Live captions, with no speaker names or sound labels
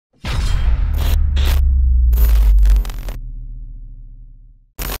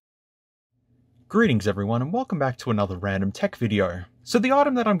Greetings everyone and welcome back to another random tech video. So the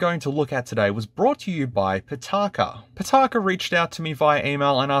item that I'm going to look at today was brought to you by Pitaka. Pitaka reached out to me via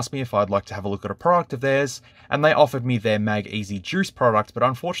email and asked me if I'd like to have a look at a product of theirs, and they offered me their Mag Easy Juice product, but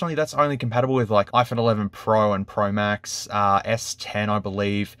unfortunately that's only compatible with like iPhone 11 Pro and Pro Max, S10 I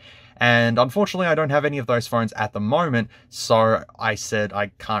believe, and unfortunately I don't have any of those phones at the moment, so I said I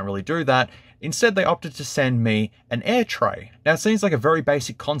can't really do that. Instead they opted to send me an air tray. Now it seems like a very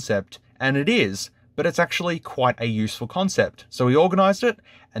basic concept, and it is, but it's actually quite a useful concept. So we organized it,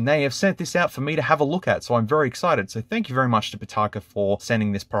 and they have sent this out for me to have a look at, so I'm very excited. So thank you very much to Pitaka for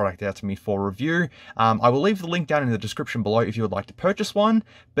sending this product out to me for review. I will leave the link down in the description below if you would like to purchase one,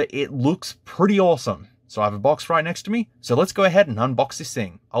 but it looks pretty awesome. So I have a box right next to me, so let's go ahead and unbox this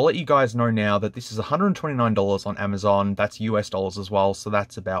thing. I'll let you guys know now that this is $129 on Amazon, that's US dollars as well, so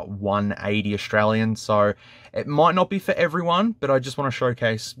that's about 180 Australian, so it might not be for everyone, but I just want to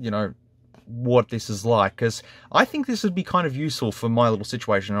showcase, you know, what this is like, because I think this would be kind of useful for my little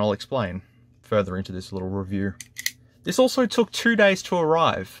situation, and I'll explain further into this little review. This also took 2 days to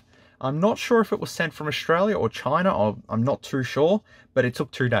arrive. I'm not sure if it was sent from Australia or China, or I'm not too sure, but it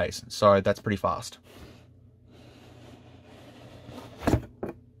took 2 days, so that's pretty fast.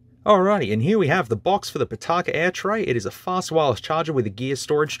 Alrighty, and here we have the box for the Pitaka Air Tray. It is a fast wireless charger with a gear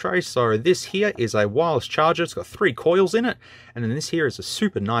storage tray. So this here is a wireless charger. It's got 3 coils in it. And then this here is a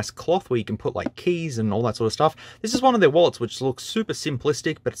super nice cloth where you can put like keys and all that sort of stuff. This is one of their wallets which looks super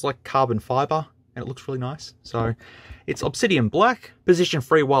simplistic, but it's like carbon fiber and it looks really nice. So it's obsidian black,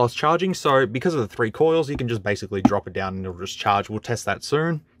 position-free wireless charging. So because of the 3 coils, you can just basically drop it down and it'll just charge. We'll test that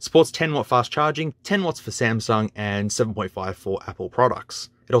soon. Supports 10 watt fast charging, 10 watts for Samsung and 7.5 for Apple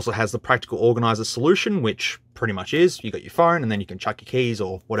products. It also has the practical organizer solution, which pretty much is, you got your phone and then you can chuck your keys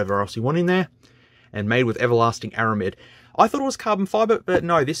or whatever else you want in there. And made with everlasting aramid. I thought it was carbon fiber, but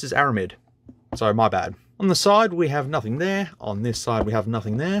no, this is aramid. So my bad. On the side, we have nothing there. On this side, we have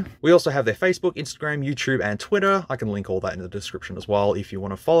nothing there. We also have their Facebook, Instagram, YouTube, and Twitter. I can link all that in the description as well if you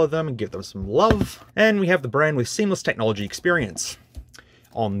want to follow them and give them some love. And we have the brand with seamless technology experience.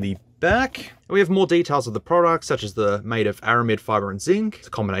 On the back, we have more details of the product, such as the made of aramid fiber and zinc. It's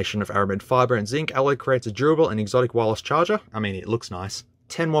a combination of aramid fiber and zinc alloy creates a durable and exotic wireless charger. I mean, it looks nice.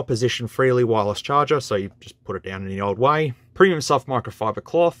 10 watt position freely wireless charger, so you just put it down in the old way. Premium soft microfiber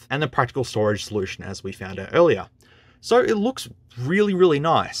cloth, and the practical storage solution as we found out earlier. So it looks really, really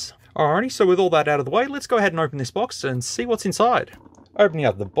nice. Alrighty, so with all that out of the way, let's go ahead and open this box and see what's inside. Opening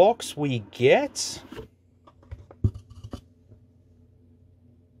up the box, we get...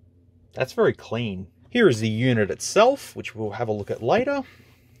 That's very clean. Here is the unit itself, which we'll have a look at later.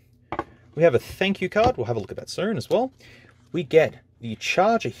 We have a thank you card. We'll have a look at that soon as well. We get the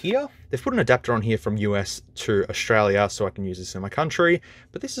charger here. They've put an adapter on here from US to Australia, so I can use this in my country.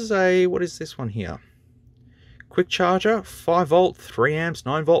 But this is a, what is this one here? Quick charger, 5 volt, 3 amps,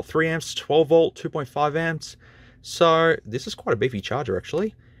 9 volt, 3 amps, 12 volt, 2.5 amps. So this is quite a beefy charger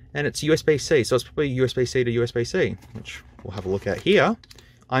actually. And it's USB-C, so it's probably USB-C to USB-C, which we'll have a look at here.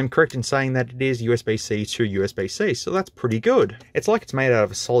 I'm correct in saying that it is USB-C to USB-C, so that's pretty good. It's like it's made out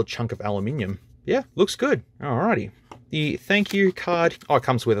of a solid chunk of aluminium. Yeah, looks good. Alrighty. The thank you card, it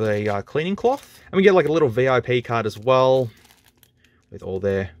comes with a cleaning cloth. And we get like a little VIP card as well, with all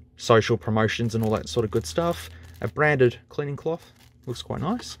their social promotions and all that sort of good stuff. A branded cleaning cloth, looks quite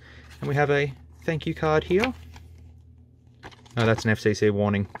nice. And we have a thank you card here. Oh, that's an FCC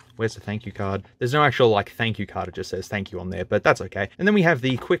warning. Where's the thank you card? There's no actual like thank you card, it just says thank you on there, but that's okay. And then we have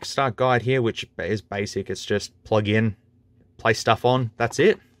the quick start guide here, which is basic. It's just plug in, place stuff on, that's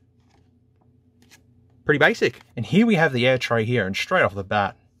it. Pretty basic. And here we have the air tray here, and straight off the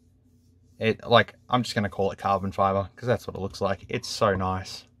bat, I'm just gonna call it carbon fiber, because that's what it looks like. It's so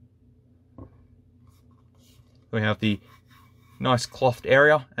nice. We have the nice clothed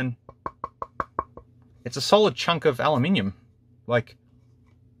area, and it's a solid chunk of aluminium. Like,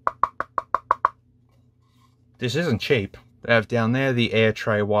 this isn't cheap. They have down there the air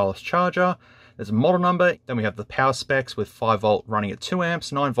tray wireless charger. There's a model number. Then we have the power specs with 5 volt running at 2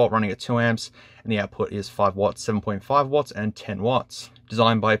 amps, 9 volt running at 2 amps, and the output is 5 watts, 7.5 watts, and 10 watts.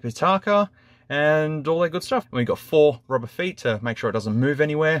 Designed by Pitaka, and all that good stuff. And we've got 4 rubber feet to make sure it doesn't move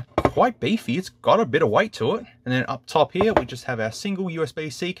anywhere. Quite beefy, it's got a bit of weight to it. And then up top here, we just have our single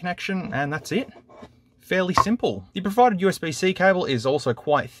USB-C connection, and that's it. Fairly simple. The provided USB-C cable is also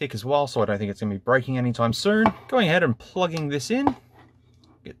quite thick as well, so I don't think it's going to be breaking anytime soon. Going ahead and plugging this in.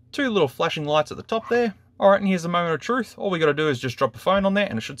 Get 2 little flashing lights at the top there. Alright, and here's the moment of truth. All we got to do is just drop a phone on there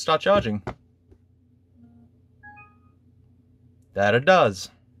and it should start charging. That it does.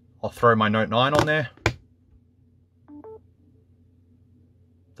 I'll throw my Note 9 on there.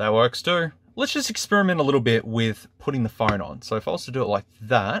 That works too. Let's just experiment a little bit with putting the phone on. So if I was to do it like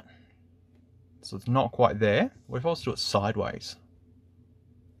that, so it's not quite there. What if I was to do it sideways?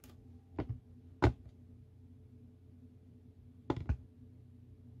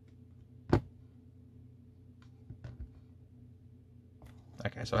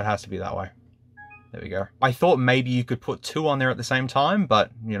 Okay, so it has to be that way. There we go. I thought maybe you could put two on there at the same time,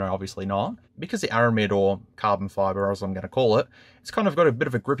 but, you know, obviously not. Because the aramid or carbon fiber, as I'm going to call it, it's kind of got a bit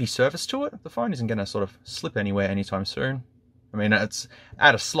of a grippy surface to it. The phone isn't going to sort of slip anywhere anytime soon. I mean, it's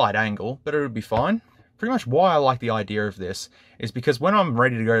at a slight angle, but it would be fine. Pretty much why I like the idea of this is because when I'm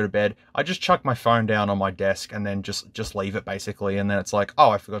ready to go to bed, I just chuck my phone down on my desk and then just leave it basically. And then it's like, oh,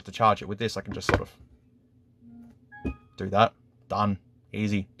 I forgot to charge it. With this, I can just sort of do that. Done.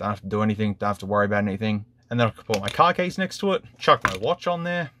 Easy. Don't have to do anything. Don't have to worry about anything. And then I could put my car keys next to it, chuck my watch on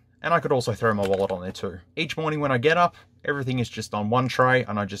there, and I could also throw my wallet on there too. Each morning when I get up, everything is just on one tray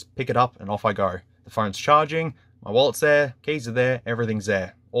and I just pick it up and off I go. The phone's charging, my wallet's there, keys are there, everything's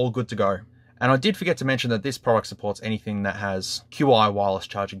there. All good to go. And I did forget to mention that this product supports anything that has QI wireless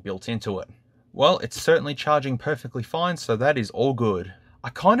charging built into it. Well, it's certainly charging perfectly fine, so that is all good. I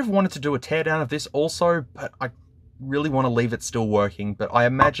kind of wanted to do a teardown of this also, but I really want to leave it still working, but I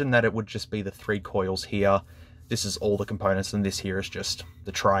imagine that it would just be the 3 coils here. This is all the components, and this here is just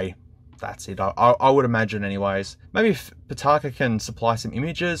the tray. That's it. I would imagine anyways. Maybe if Pitaka can supply some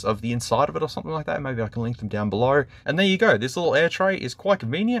images of the inside of it or something like that, maybe I can link them down below. And there you go. This little air tray is quite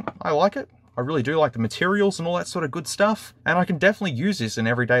convenient. I like it. I really do like the materials and all that sort of good stuff. And I can definitely use this in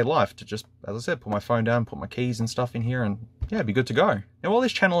everyday life to just, as I said, put my phone down, put my keys and stuff in here, and yeah, it'd be good to go. Now, while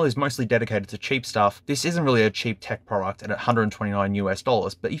this channel is mostly dedicated to cheap stuff, this isn't really a cheap tech product at $129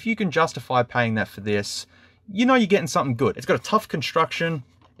 US, but if you can justify paying that for this, you know you're getting something good. It's got a tough construction,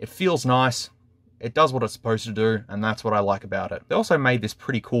 it feels nice, it does what it's supposed to do, and that's what I like about it. They also made this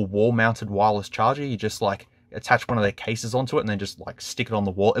pretty cool wall-mounted wireless charger. You just like attach one of their cases onto it and then just like stick it on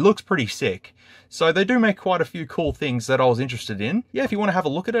the wall. It looks pretty sick. So they do make quite a few cool things that I was interested in. Yeah, if you want to have a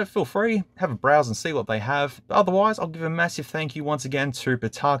look at it, feel free, have a browse and see what they have. But otherwise, I'll give a massive thank you once again to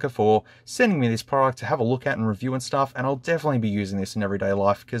Pitaka for sending me this product to have a look at and review and stuff. And I'll definitely be using this in everyday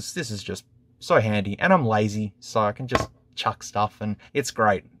life because this is just so handy, and I'm lazy, so I can just chuck stuff and it's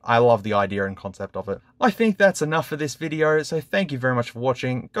great. I love the idea and concept of it. I think that's enough for this video, so thank you very much for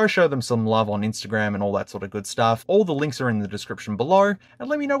watching. Go show them some love on Instagram and all that sort of good stuff. All the links are in the description below, and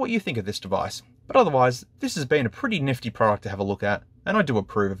let me know what you think of this device. But otherwise, this has been a pretty nifty product to have a look at, and I do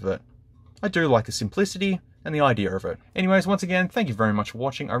approve of it. I do like the simplicity and the idea of it. Anyways, once again, thank you very much for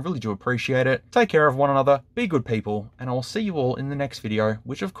watching. I really do appreciate it. Take care of one another, be good people, and I will see you all in the next video,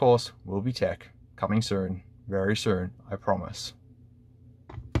 which of course will be tech. Coming soon. Very soon, I promise.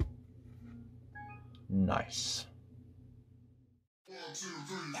 Nice.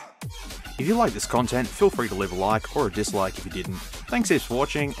 If you like this content, feel free to leave a like or a dislike if you didn't. Thanks heaps for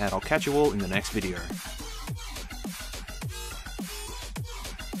watching, and I'll catch you all in the next video.